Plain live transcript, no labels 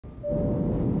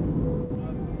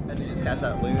And you just catch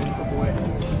that loon, boy.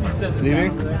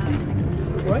 Leaving?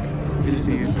 What? Good to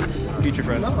see you. Future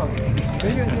friends. No.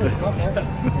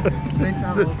 Safe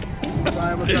travels.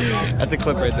 Bye, what's up, man? That's a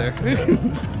clip right there.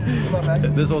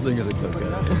 This whole thing is a clip. There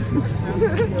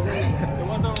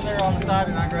was over there on the side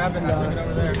and I grabbed it and I took it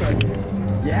over there.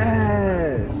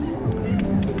 Yes!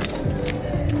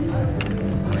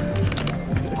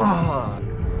 Oh.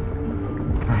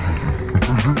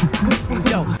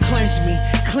 Yo, cleanse me,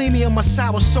 clean me of my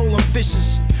sour soul and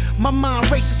vicious. My mind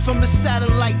races from the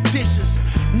satellite dishes.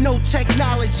 No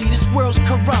technology, this world's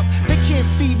corrupt. They can't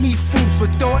feed me food for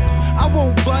thought. I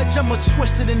won't budge, I'm a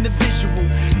twisted individual.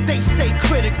 They say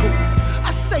critical.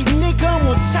 I say, nigga, I'm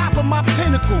on top of my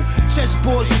pinnacle.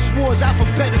 Chessboards and swords,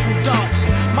 alphabetical darts.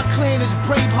 My clan is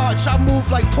Bravehearts, I move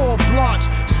like Paul Blanche.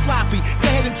 Sloppy, go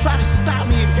ahead and try to stop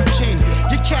me if you can.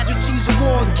 Your casualties of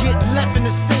war get left in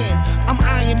the sand. I'm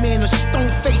Iron Man, a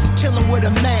stone-faced killer with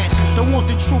a mask. Don't want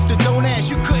the truth, then don't ask,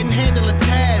 you couldn't handle a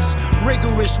task.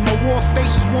 Rigorous, my war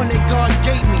face is one that God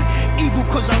gave me. Evil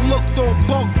cause I looked all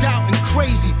bugged out and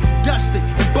crazy. Dusted,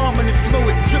 embalming and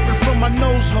fluid, dripping from my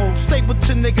nose hole.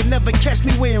 Stapleton nigga never catch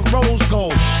me wearing rose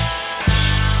gold.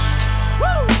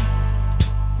 Woo!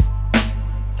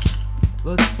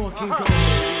 Let's fucking go.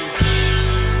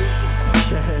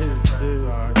 Yes,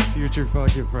 dude. Future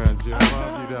fucking friends, dude. I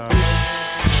love you, dog.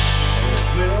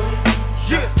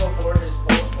 Yeah. Before his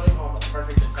full swing on the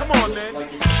perfect attack. Come on, man.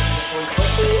 Like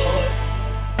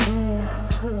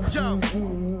Yo.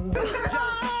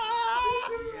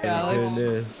 Alex,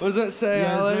 what does that say,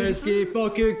 Alex? Risky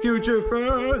fucking future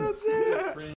friends.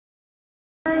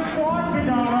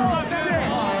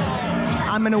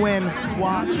 I'm gonna win.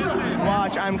 Watch.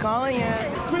 Watch. I'm calling it.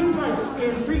 Swing strikes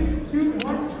in 3, 2,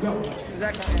 1, go. Is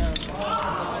that coming?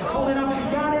 Hold it up,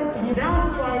 you got it. And you down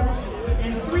strike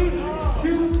in 3,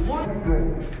 2, 1, go.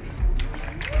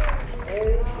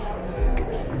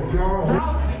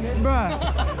 Bruh.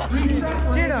 Reset.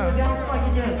 Gino. Down spike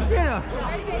again. Gino.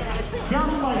 Down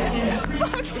spike again.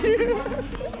 Fuck you.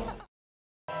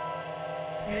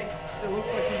 It looks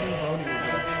like she's been voting.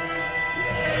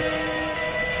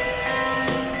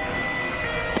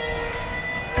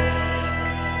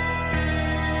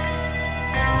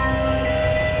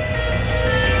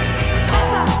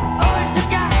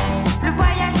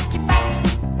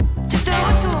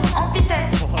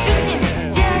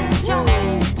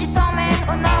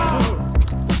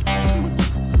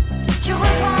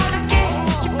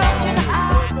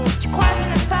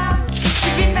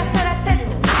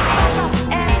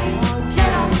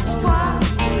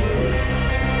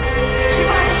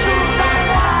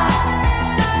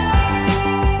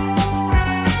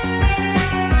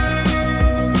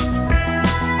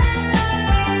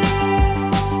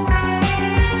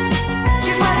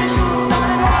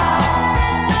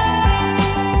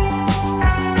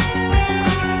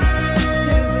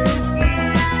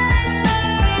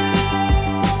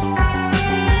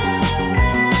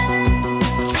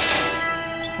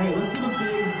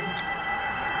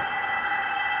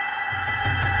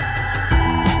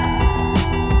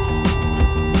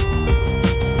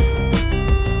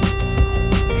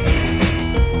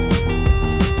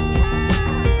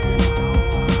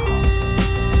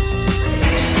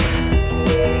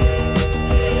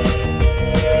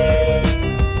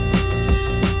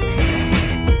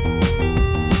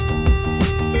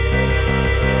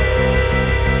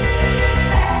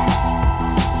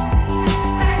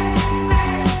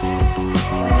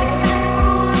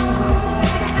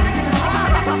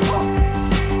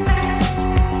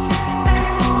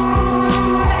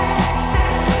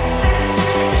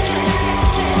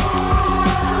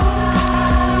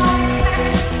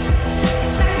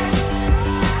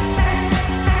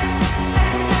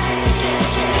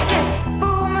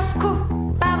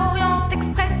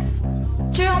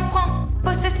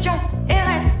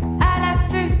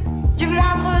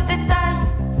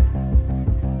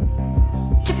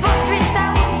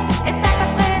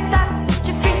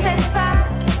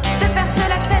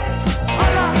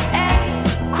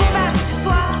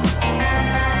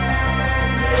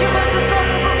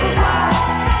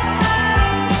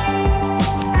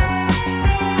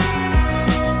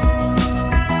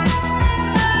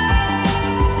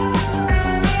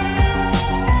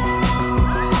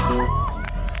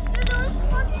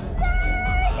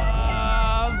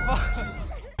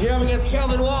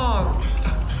 Kelvin Wong.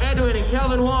 Edwin and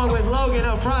Kelvin Wong with Logan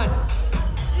up front.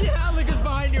 Yeah, look who's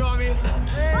behind you, I mean.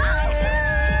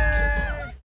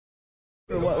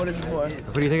 What is it for?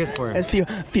 What do you think it's for? It's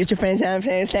future friends, I'm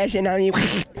saying, slash it, I mean.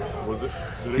 Was it?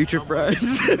 Future friends.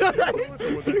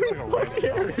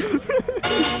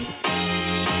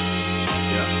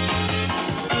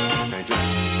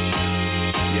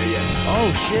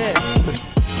 Oh shit.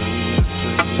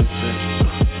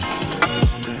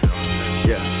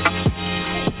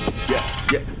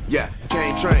 Yeah.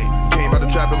 Can't train. Came by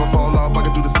the trap, if I fall off, I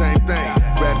can do the same thing.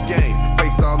 Rap game,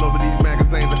 face all over these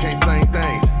magazines, I can't slang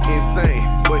things. Insane,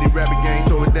 buddy rapping game,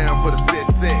 throw it down for the set.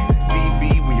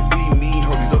 VV, when you see me,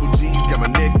 hold these double G's, got my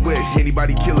neck wet.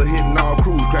 Anybody killer hitting all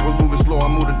crews. Crack was moving slow,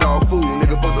 I move the dog food.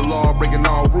 Nigga for the law, breaking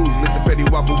all rules. Mr. Petty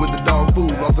Whopper with the dog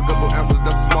food. Lost a couple ounces,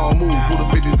 that's a small move. Pull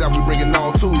the 50s out, we bringing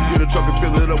all tools. Get a truck and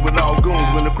fill it up with all goons.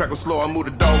 When the crack was slow, I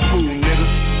move the dog food, nigga.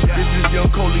 Bitches, young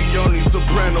Coleone,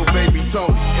 soprano, baby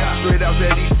Tony. Straight out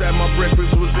that east side, my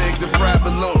breakfast was eggs and fried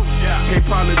bologna. Can't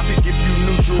politic if you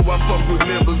neutral, I fuck with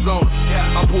members on.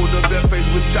 I pulled up that face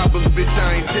with choppers, bitch,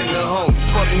 I ain't sitting at home.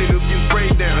 Fuck niggas get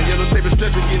sprayed down, yellow tape and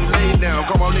stretcher getting laid down.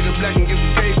 Call my niggas black and get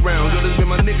some cake round. Yo, this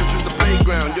been my niggas since the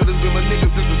playground. Yo, this been my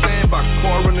niggas since the sandbox.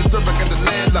 Bar on the turf, I got the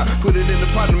landlock. Put it in the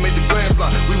pot and made the grand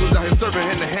block. We was out here serving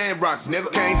in the hand rocks,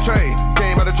 nigga. Can't trade,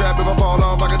 came out the trap, if I fall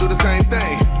off, I can do the same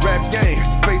thing. Rap game,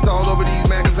 face all over these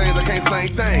magazines, I can't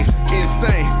slang things.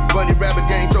 Insane, bunny rabbit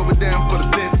gang, throw it down for the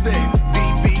set.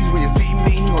 VBs, when you see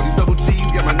me, all these double G's,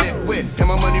 got my neck wet. And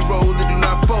my money roll, it do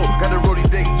not fold. Got a roadie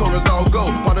date, told us all go.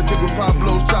 Partake with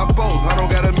Pablo's chopos. I don't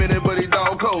got a minute, but he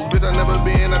dog codes. Bitch, I never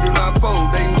been, I do not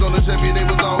fold. They was on the Chevy, they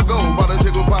was all gold.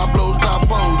 Partake with Pablo's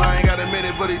chopos. I ain't got a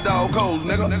minute, but he dog codes,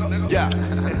 nigga. Yeah.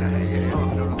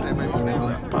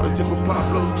 Partake with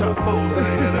Pablo's chopos. I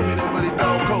ain't got a minute, but he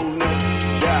dog codes, nigga.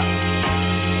 Yeah.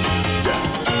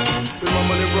 With my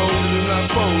money roll, it do not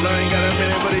fold. I ain't got a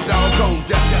minute, but he dog codes.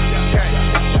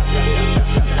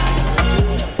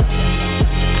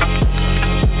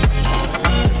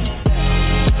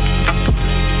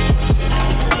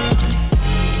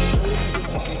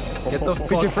 Get the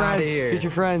fuck out of here. Future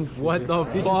friends. What the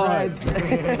fuck?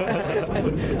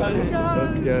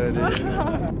 Let's go,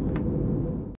 dude.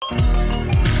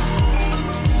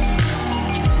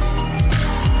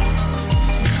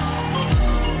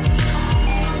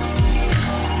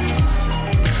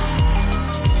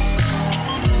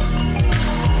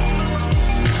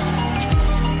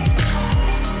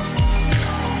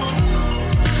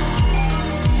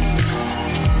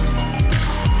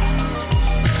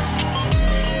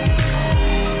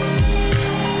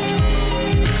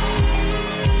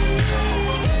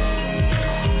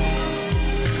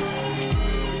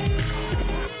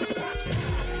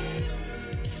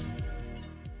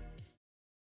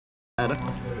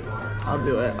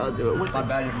 I'll do it. With My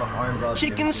bad, my arms are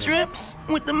Chicken strips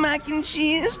with the mac and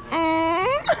cheese.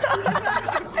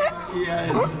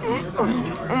 yes.